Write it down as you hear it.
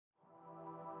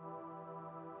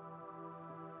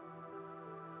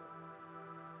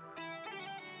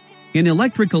In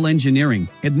electrical engineering,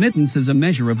 admittance is a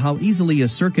measure of how easily a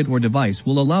circuit or device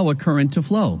will allow a current to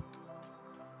flow.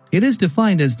 It is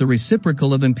defined as the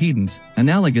reciprocal of impedance,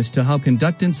 analogous to how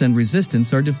conductance and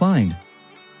resistance are defined.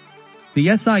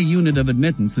 The SI unit of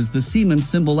admittance is the Siemens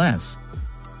symbol S.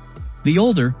 The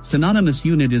older, synonymous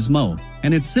unit is mho,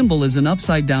 and its symbol is an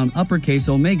upside-down uppercase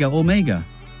omega omega.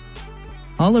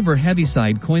 Oliver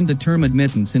Heaviside coined the term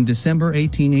admittance in December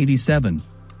 1887.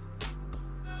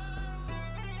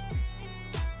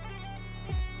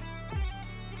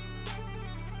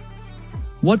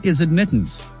 What is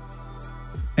admittance?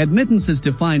 Admittance is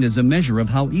defined as a measure of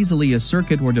how easily a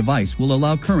circuit or device will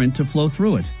allow current to flow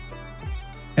through it.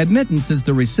 Admittance is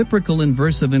the reciprocal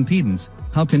inverse of impedance,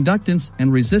 how conductance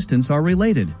and resistance are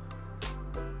related.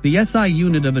 The SI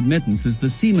unit of admittance is the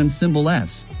Siemens symbol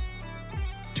S.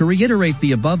 To reiterate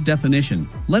the above definition,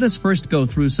 let us first go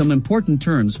through some important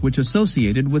terms which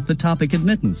associated with the topic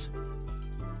admittance.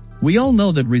 We all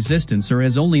know that resistance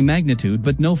has only magnitude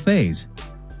but no phase.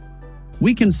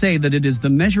 We can say that it is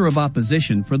the measure of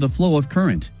opposition for the flow of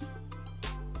current.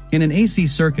 In an AC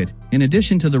circuit, in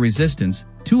addition to the resistance,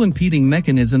 two impeding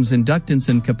mechanisms, inductance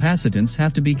and capacitance,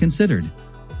 have to be considered.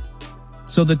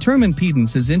 So the term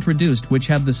impedance is introduced, which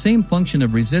have the same function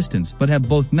of resistance but have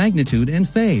both magnitude and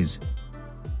phase.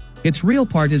 Its real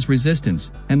part is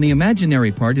resistance, and the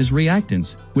imaginary part is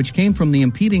reactance, which came from the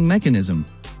impeding mechanism.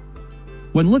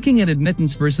 When looking at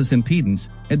admittance versus impedance,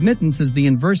 admittance is the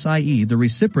inverse, i.e. the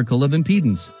reciprocal of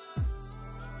impedance.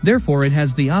 Therefore it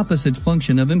has the opposite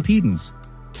function of impedance.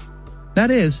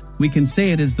 That is, we can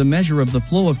say it is the measure of the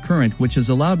flow of current which is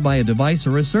allowed by a device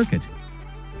or a circuit.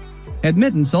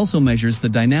 Admittance also measures the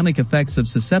dynamic effects of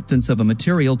susceptance of a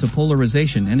material to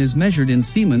polarization and is measured in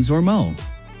Siemens or mho.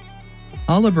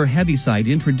 Oliver Heaviside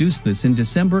introduced this in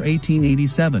December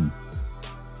 1887.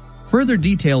 Further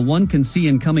detail one can see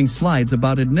in coming slides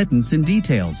about admittance in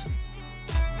details.